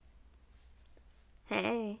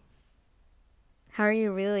Hey, how are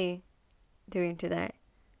you really doing today?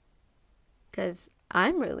 Because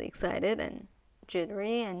I'm really excited and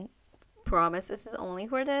jittery and promise this is only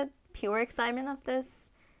for the pure excitement of this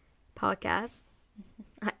podcast.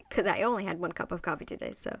 Because I only had one cup of coffee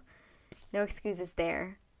today, so no excuses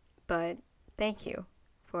there. But thank you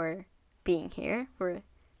for being here, for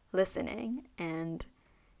listening, and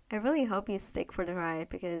I really hope you stick for the ride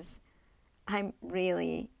because I'm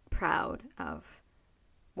really proud of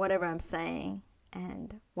whatever I'm saying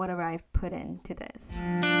and whatever I've put into this.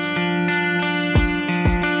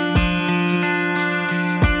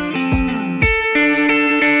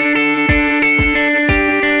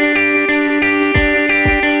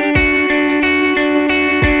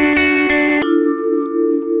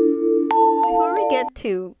 Before we get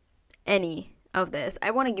to any of this,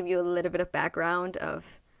 I want to give you a little bit of background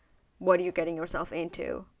of what you're getting yourself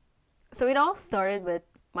into. So it all started with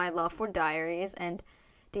my love for diaries and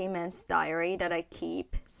the immense diary that I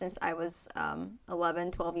keep since I was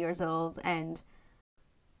 11, 12 years old, and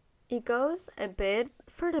it goes a bit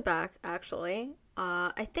further back actually.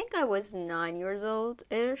 I think I was 9 years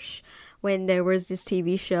old-ish when there was this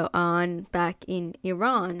TV show on back in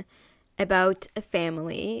Iran about a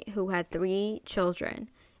family who had 3 children,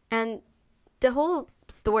 and the whole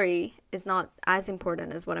story is not as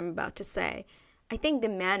important as what I'm about to say. I think the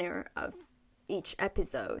manner of each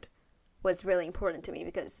episode was really important to me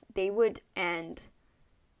because they would end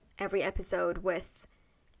every episode with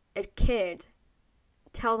a kid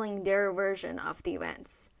telling their version of the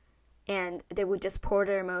events, and they would just pour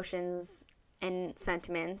their emotions and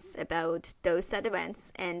sentiments about those said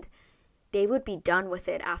events, and they would be done with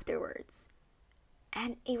it afterwards.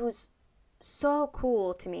 And it was so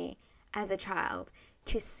cool to me as a child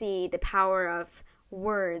to see the power of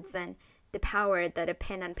words and the power that a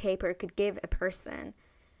pen and paper could give a person,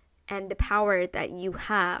 and the power that you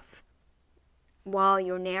have while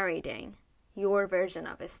you're narrating your version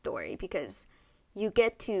of a story, because you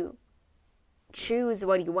get to choose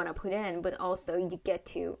what you want to put in, but also you get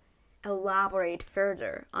to elaborate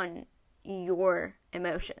further on your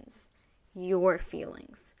emotions, your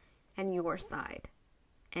feelings, and your side,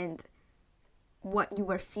 and what you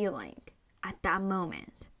were feeling at that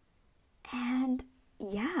moment. And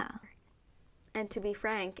yeah. And to be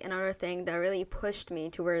frank, another thing that really pushed me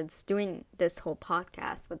towards doing this whole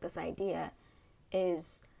podcast with this idea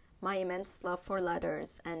is my immense love for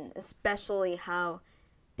letters, and especially how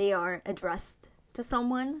they are addressed to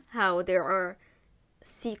someone, how there are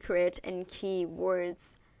secret and key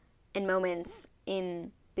words and moments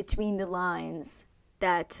in between the lines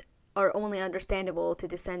that are only understandable to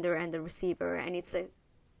the sender and the receiver, and it's a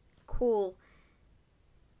cool,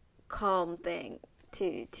 calm thing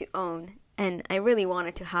to own. And I really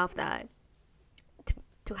wanted to have that,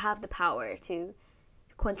 to have the power to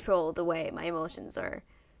control the way my emotions are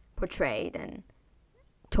portrayed and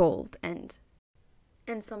told. And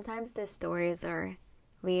sometimes the stories are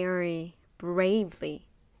very bravely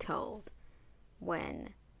told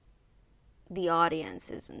when the audience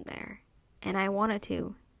isn't there. And I wanted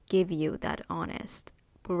to give you that honest,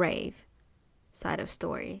 brave side of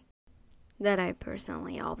story that I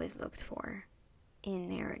personally always looked for in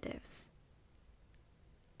narratives.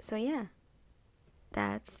 So yeah,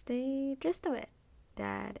 that's the gist of it.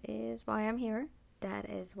 That is why I'm here. That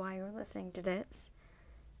is why you're listening to this.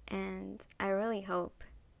 And I really hope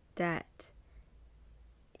that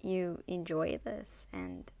you enjoy this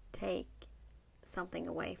and take something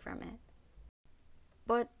away from it.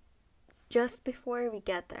 But just before we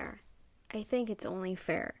get there, I think it's only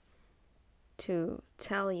fair to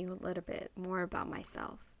tell you a little bit more about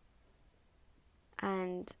myself.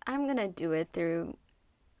 And I'm gonna do it through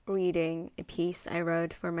reading a piece I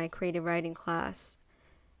wrote for my creative writing class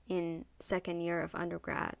in second year of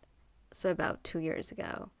undergrad, so about 2 years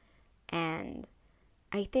ago. And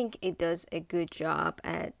I think it does a good job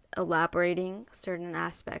at elaborating certain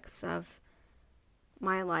aspects of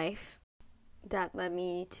my life that led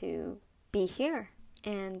me to be here.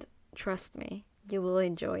 And trust me, you will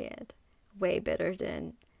enjoy it way better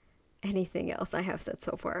than anything else I have said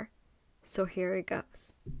so far. So here it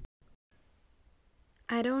goes.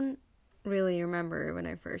 I don't really remember when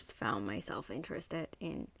I first found myself interested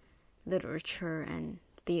in literature and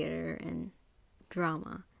theater and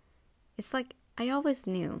drama. It's like I always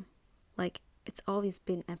knew, like it's always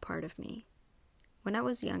been a part of me. When I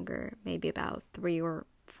was younger, maybe about 3 or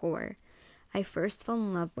 4, I first fell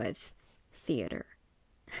in love with theater.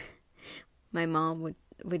 My mom would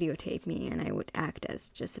videotape me and I would act as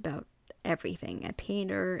just about everything: a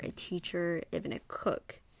painter, a teacher, even a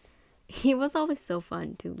cook. It was always so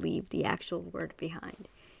fun to leave the actual word behind,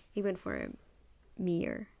 even for a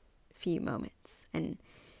mere few moments and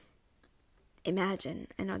imagine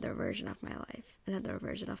another version of my life, another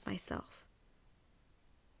version of myself.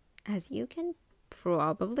 As you can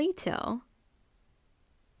probably tell,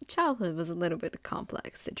 childhood was a little bit of a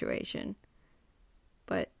complex situation,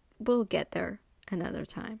 but we'll get there another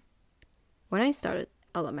time. When I started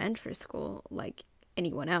elementary school, like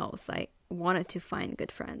anyone else, I wanted to find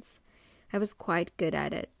good friends. I was quite good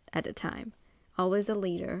at it at the time. Always a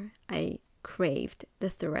leader, I craved the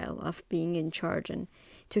thrill of being in charge and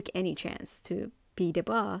took any chance to be the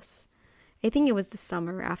boss. I think it was the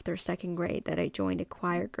summer after second grade that I joined a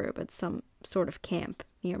choir group at some sort of camp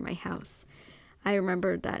near my house. I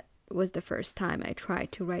remember that was the first time I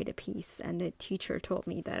tried to write a piece, and the teacher told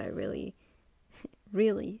me that I really,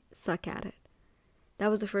 really suck at it. That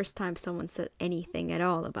was the first time someone said anything at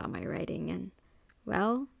all about my writing, and,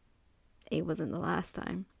 well, it wasn't the last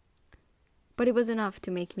time. But it was enough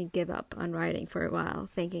to make me give up on writing for a while,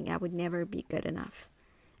 thinking I would never be good enough.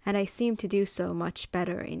 And I seemed to do so much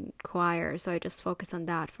better in choir, so I just focused on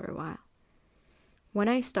that for a while. When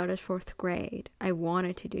I started fourth grade, I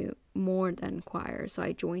wanted to do more than choir, so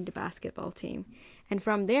I joined the basketball team. And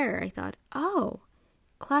from there, I thought, oh,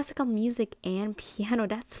 classical music and piano,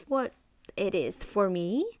 that's what it is for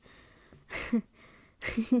me?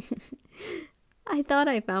 I thought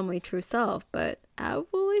I found my true self, but how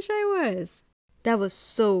foolish I was. That was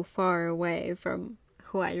so far away from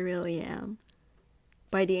who I really am.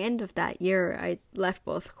 By the end of that year, I left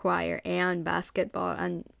both choir and basketball,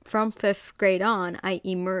 and from 5th grade on, I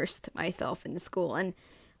immersed myself in the school and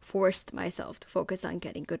forced myself to focus on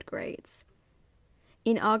getting good grades.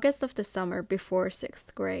 In August of the summer before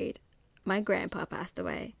 6th grade, my grandpa passed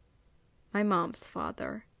away, my mom's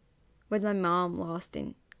father. With my mom lost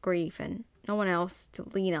in grief and no one else to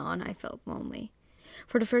lean on, I felt lonely.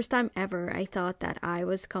 For the first time ever, I thought that I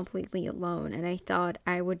was completely alone, and I thought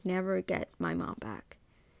I would never get my mom back.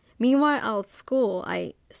 Meanwhile, at school,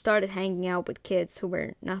 I started hanging out with kids who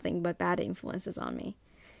were nothing but bad influences on me.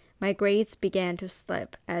 My grades began to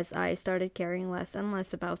slip as I started caring less and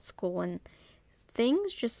less about school, and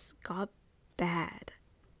things just got bad.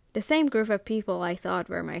 The same group of people I thought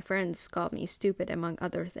were my friends called me stupid, among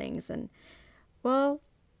other things, and, well,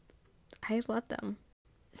 I let them.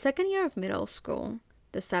 Second year of middle school,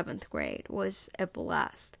 the 7th grade, was a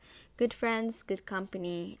blast. Good friends, good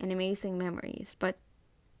company, and amazing memories, but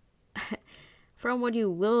from what you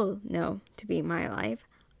will know to be my life,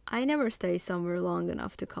 I never stayed somewhere long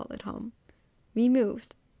enough to call it home. We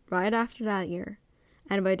moved right after that year,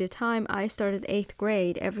 and by the time I started 8th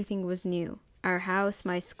grade, everything was new. Our house,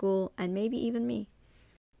 my school, and maybe even me.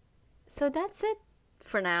 So that's it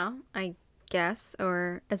for now, I guess,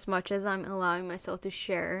 or as much as I'm allowing myself to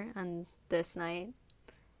share on this night,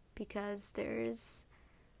 because there's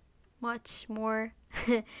much more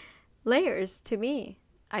layers to me,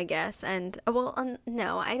 I guess. And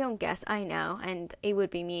no, I don't guess, I know, and it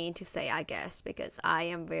would be mean to say I guess, because I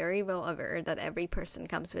am very well aware that every person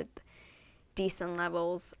comes with decent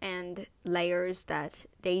levels and layers that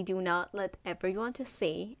they do not let everyone to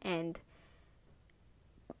see, and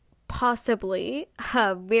possibly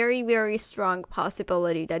a very, very strong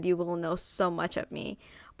possibility that you will know so much of me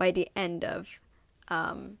by the end of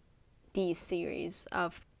these series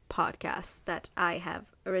of podcasts that I have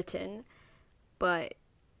written. But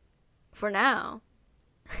for now,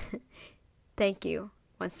 thank you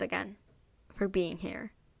once again for being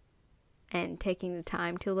here and taking the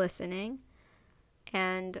time to listening.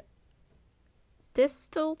 And this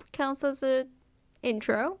still counts as an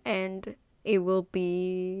intro, and it will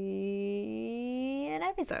be an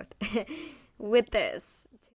episode with this.